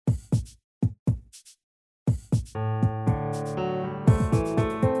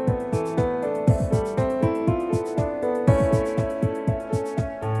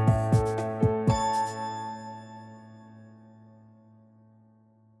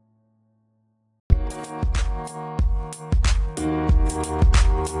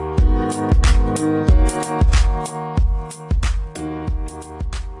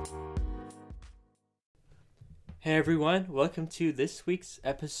everyone, welcome to this week's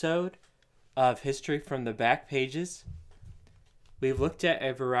episode of History from the Back Pages. We've looked at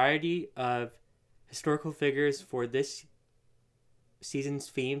a variety of historical figures for this season's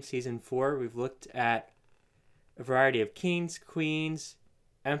theme, Season 4. We've looked at a variety of kings, queens,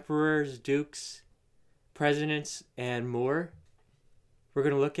 emperors, dukes, presidents, and more. We're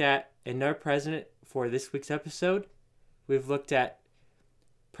going to look at another president for this week's episode. We've looked at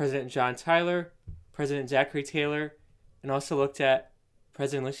President John Tyler, President Zachary Taylor, and also looked at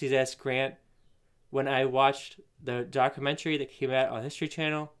President Ulysses S. Grant when I watched the documentary that came out on History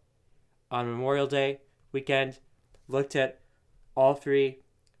Channel on Memorial Day weekend. Looked at all three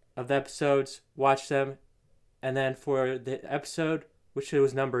of the episodes, watched them, and then for the episode, which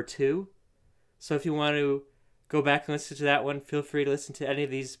was number 2. So if you want to go back and listen to that one, feel free to listen to any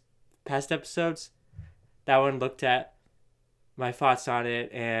of these past episodes. That one looked at my thoughts on it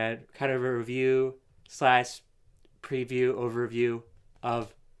and kind of a review / preview overview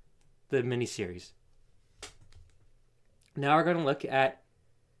of the miniseries. Now we're going to look at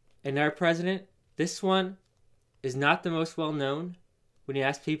another president. This one is not the most well known. When you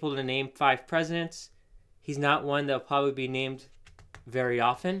ask people to name 5 presidents, he's not one that will probably be named very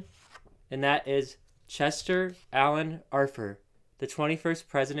often. And that is Chester Alan Arthur, the 21st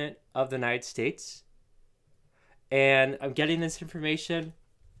president of the United States. And I'm getting this information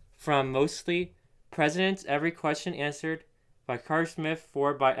from mostly Presidents Every Question Answered by Carter Smith,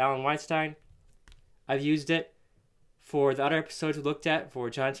 4 by Alan Weinstein. I've used it for the other episodes we looked at for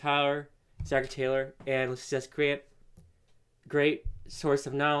John Tyler, Zachary Taylor, and Ulysses S. Grant. Great source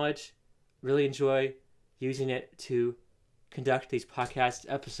of knowledge. Really enjoy using it to conduct these podcast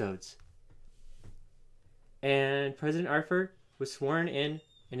episodes. And President Arthur was sworn in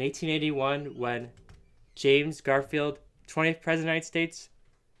 1881 when James Garfield, 20th President of the United States,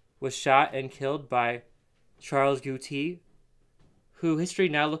 was shot and killed by Charles Guty, who history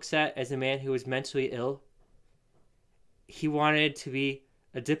now looks at as a man who was mentally ill. He wanted to be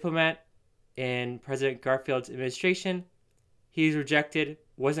a diplomat in President Garfield's administration. He was rejected,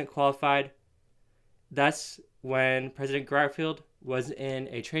 wasn't qualified. Thus, when President Garfield was in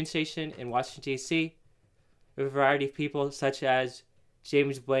a train station in Washington, D.C., with a variety of people such as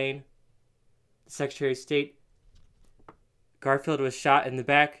James Blaine, the Secretary of State, Garfield was shot in the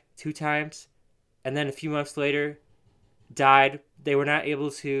back 2 times, and then a few months later died. They were not able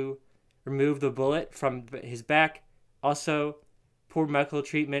to remove the bullet from his back. Also, poor medical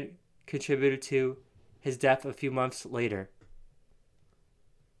treatment contributed to his death a few months later.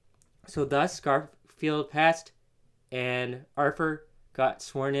 So thus, Garfield passed, and Arthur got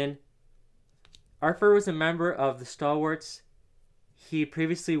sworn in. Arthur was a member of the Stalwarts. He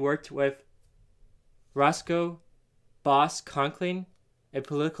previously worked with Roscoe Boss Conkling, a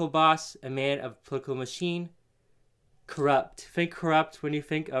political boss, a man of political machine. Corrupt. Think corrupt when you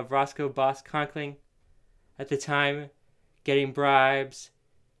think of Roscoe Boss Conkling. At the time, getting bribes,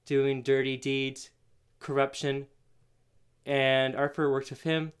 doing dirty deeds, corruption. And Arthur worked with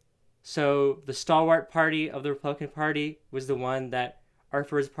him. So the stalwart party of the Republican Party was the one that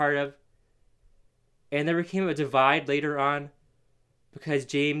Arthur was part of. And there became a divide later on because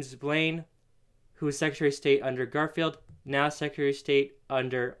James Blaine, who was Secretary of State under Garfield, now Secretary of State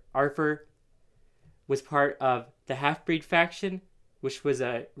under Arthur, was part of the half-breed faction, which was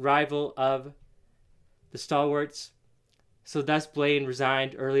a rival of the Stalwarts. So thus Blaine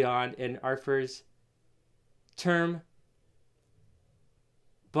resigned early on in Arthur's term.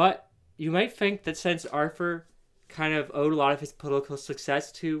 But you might think that since Arthur kind of owed a lot of his political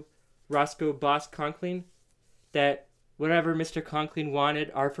success to Roscoe Boss Conkling, that whatever Mr. Conkling wanted,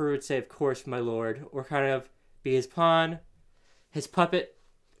 Arthur would say, "Of course, my lord," or kind of be his pawn, his puppet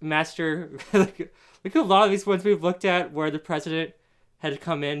master. Look at a lot of these ones we've looked at where the president had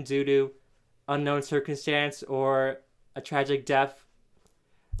come in due to unknown circumstance or a tragic death.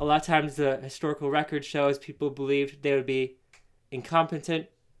 A lot of times the historical record shows people believed they would be incompetent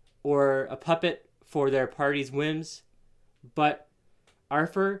or a puppet for their party's whims. But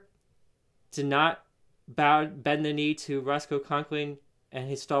Arthur did not bend the knee to Roscoe Conkling and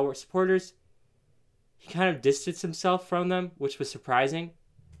his stalwart supporters. He kind of distanced himself from them, which was surprising,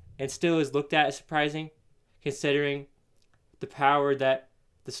 and still is looked at as surprising, considering the power that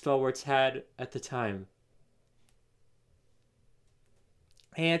the stalwarts had at the time.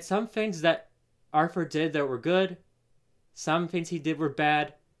 And some things that Arthur did that were good, some things he did were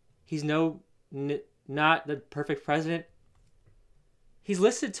bad. He's not the perfect president. He's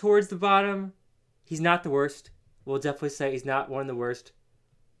listed towards the bottom. He's not the worst. We'll definitely say he's not one of the worst.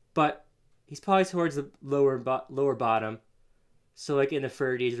 But he's probably towards the lower bottom. So like in the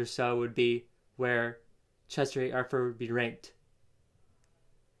 30s or so would be where Chester A. Arthur would be ranked.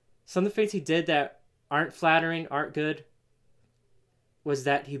 Some of the things he did that aren't flattering, aren't good, was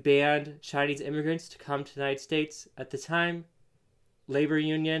that he banned Chinese immigrants to come to the United States. At the time, labor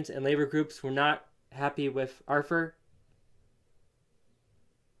unions and labor groups were not happy with Arthur.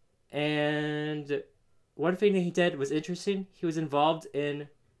 And one thing that he did was interesting. He was involved in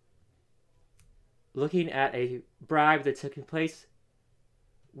looking at a bribe that took place,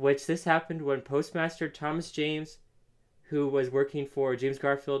 which this happened when Postmaster Thomas James, who was working for James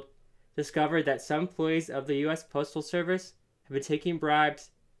Garfield, discovered that some employees of the U.S. Postal Service have been taking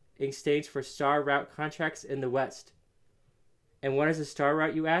bribes in exchange for star route contracts in the West. And what is a star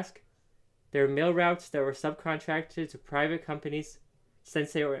route, you ask? They were mail routes that were subcontracted to private companies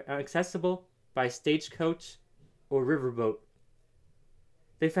since they were accessible by stagecoach or riverboat.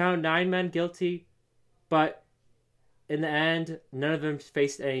 They found 9 men guilty, but in the end, none of them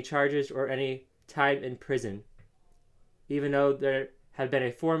faced any charges or any time in prison, even though there had been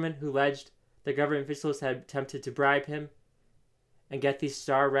a foreman who alleged the government officials had attempted to bribe him and get these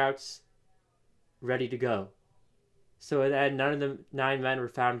star routes ready to go. So in the end, none of the 9 men were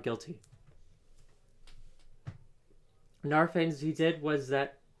found guilty. Another thing he did was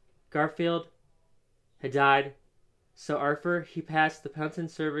that Garfield had died, so Arthur, he passed the Pension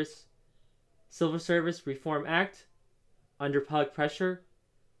Service Civil Service Reform Act under public pressure,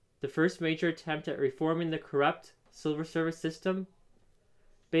 the first major attempt at reforming the corrupt civil service system.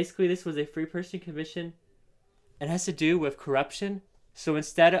 Basically, this was a three-person commission. It has to do with corruption. So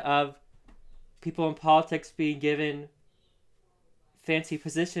instead of people in politics being given fancy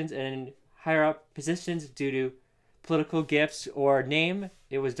positions and higher up positions due to political gifts or name,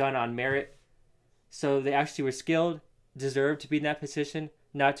 it was done on merit. So they actually were skilled, deserved to be in that position,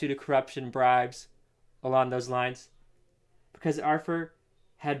 not due to corruption, bribes, along those lines. Because Arthur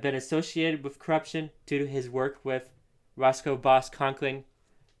had been associated with corruption due to his work with Roscoe Boss Conkling,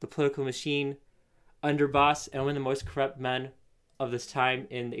 the political machine underboss and one of the most corrupt men of this time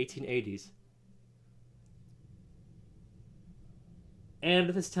in the 1880s. And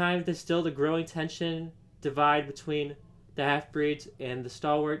at this time, there's still the growing tension, divide between the half-breeds and the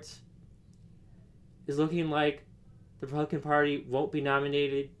stalwarts. It's looking like the Republican Party won't be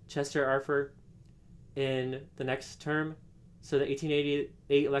nominated Chester Arthur in the next term. So the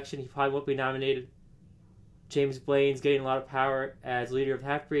 1888 election, he probably won't be nominated. James Blaine's getting a lot of power as leader of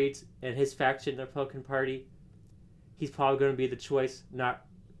half-breeds, and his faction, the Republican Party, he's probably going to be the choice, not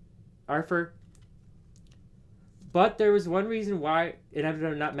Arthur. But there was one reason why it ended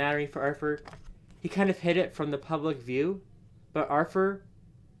up not mattering for Arthur. He kind of hid it from the public view, but Arthur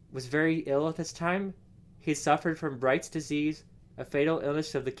was very ill at this time. He suffered from Bright's disease, a fatal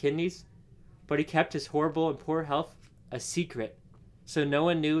illness of the kidneys, but he kept his horrible and poor health a secret. So no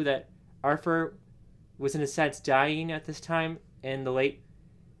one knew that Arthur was in a sense dying at this time in the late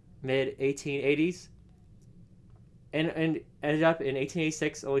mid-1880s. And ended up in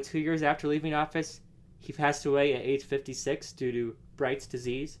 1886, only 2 years after leaving office, he passed away at age 56 due to Bright's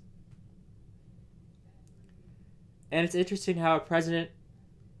disease. And it's interesting how a president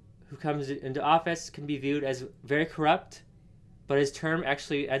who comes into office can be viewed as very corrupt, but his term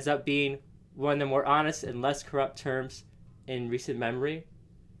actually ends up being one of the more honest and less corrupt terms in recent memory,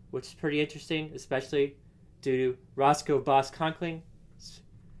 which is pretty interesting, especially due to Roscoe Boss Conkling's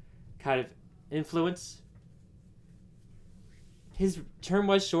kind of influence. His term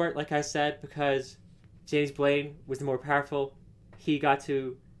was short, like I said, because James Blaine was the more powerful. He got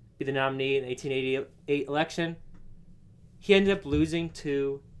to be the nominee in the 1888 election. He ended up losing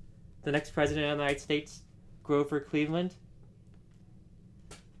to the next president of the United States, Grover Cleveland.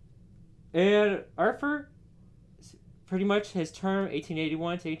 And Arthur, pretty much his term,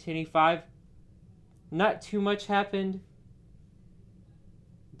 1881 to 1885, not too much happened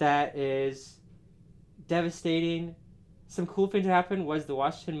that is devastating. Some cool things that happened was the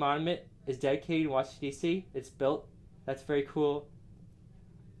Washington Monument is dedicated in Washington, D.C. It's built. That's very cool.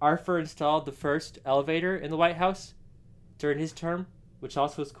 Arthur installed the first elevator in the White House during his term, which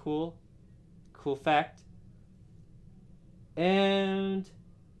also is cool. Cool fact. And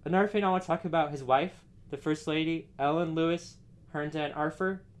another thing I want to talk about, his wife, the First Lady, Ellen Lewis Herndon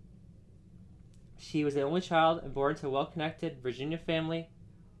Arthur. She was the only child and born to a well-connected Virginia family.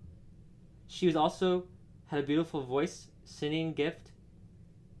 She was also had a beautiful voice, singing gift.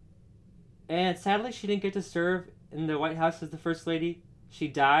 And sadly, she didn't get to serve in the White House as the First Lady. She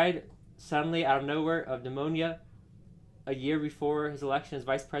died suddenly out of nowhere of pneumonia a year before his election as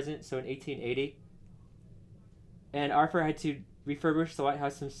vice president, so in 1880. And Arthur had to refurbish the White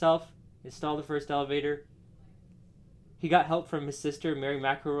House himself, install the first elevator. He got help from his sister, Mary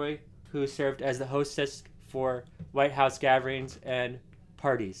McElroy, who served as the hostess for White House gatherings and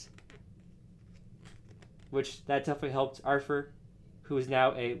parties, which that definitely helped Arthur, who is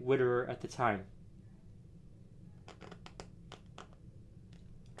now a widower at the time.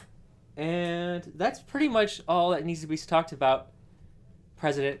 And that's pretty much all that needs to be talked about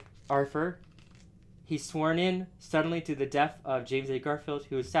President Arthur. He's sworn in suddenly to the death of James A. Garfield,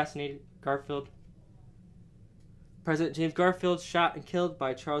 who assassinated Garfield. President James Garfield shot and killed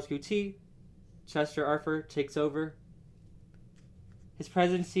by Charles Guti. Chester Arthur takes over. His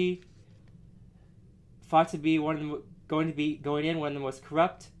presidency thought to be going in one of the most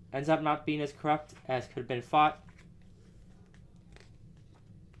corrupt, ends up not being as corrupt as could have been thought.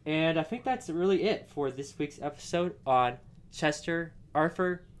 And I think that's really it for this week's episode on Chester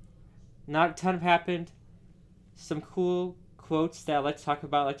Arthur. Not a ton happened. Some cool quotes that I like to talk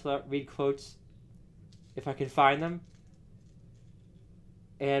about. I like to read quotes if I can find them.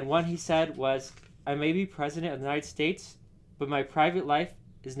 And one he said was, "I may be president of the United States, but my private life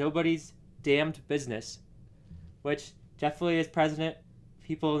is nobody's damned business." Which definitely as president,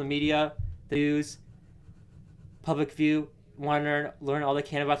 people in the media, the news, public view, want to learn all they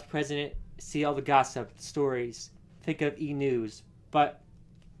can about the president, see all the gossip, stories, think of E-News. But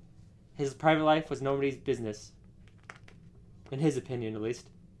his private life was nobody's business. In his opinion, at least.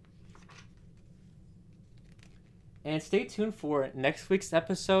 And stay tuned for next week's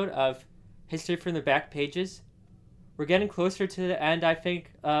episode of History from the Back Pages. We're getting closer to the end, I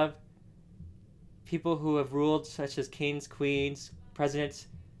think, of people who have ruled, such as kings, queens, presidents.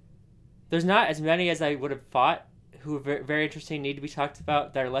 There's not as many as I would have thought who are very, very interesting, need to be talked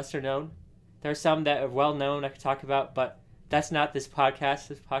about, that are lesser known. There are some that are well known I could talk about, but that's not this podcast.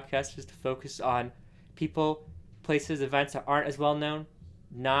 This podcast is to focus on people, places, events that aren't as well known,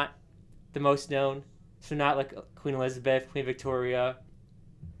 not the most known. So not like Queen Elizabeth, Queen Victoria,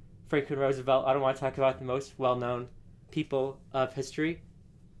 Franklin Roosevelt. I don't want to talk about the most well-known people of history.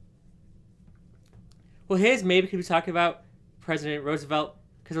 Well, maybe could we talk about President Roosevelt,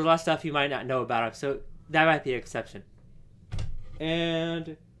 because there's a lot of stuff you might not know about him, so that might be an exception.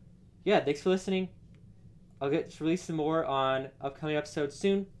 And yeah, thanks for listening. I'll get to release some more on upcoming episodes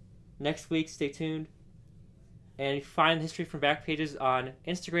soon. Next week, stay tuned. And you can find History from Back Pages on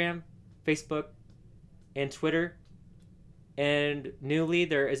Instagram, Facebook, and Twitter. And newly,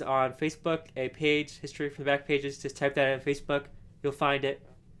 there is on Facebook a page, History from the Back Pages. Just type that in Facebook. You'll find it.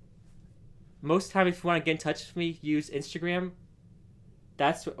 Most of the time, if you want to get in touch with me, use Instagram.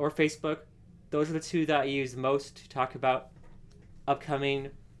 Or Facebook. Those are the two that I use most to talk about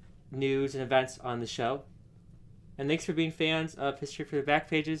upcoming news and events on the show. And thanks for being fans of History from the Back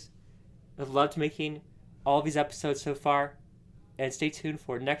Pages. I've loved making all these episodes so far. And stay tuned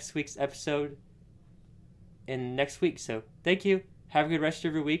for next week's episode in next week. So thank you. Have a good rest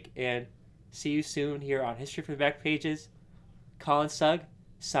of your week. And see you soon here on History from the Back Pages. Colin Sugg,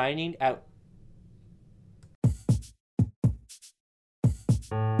 signing out.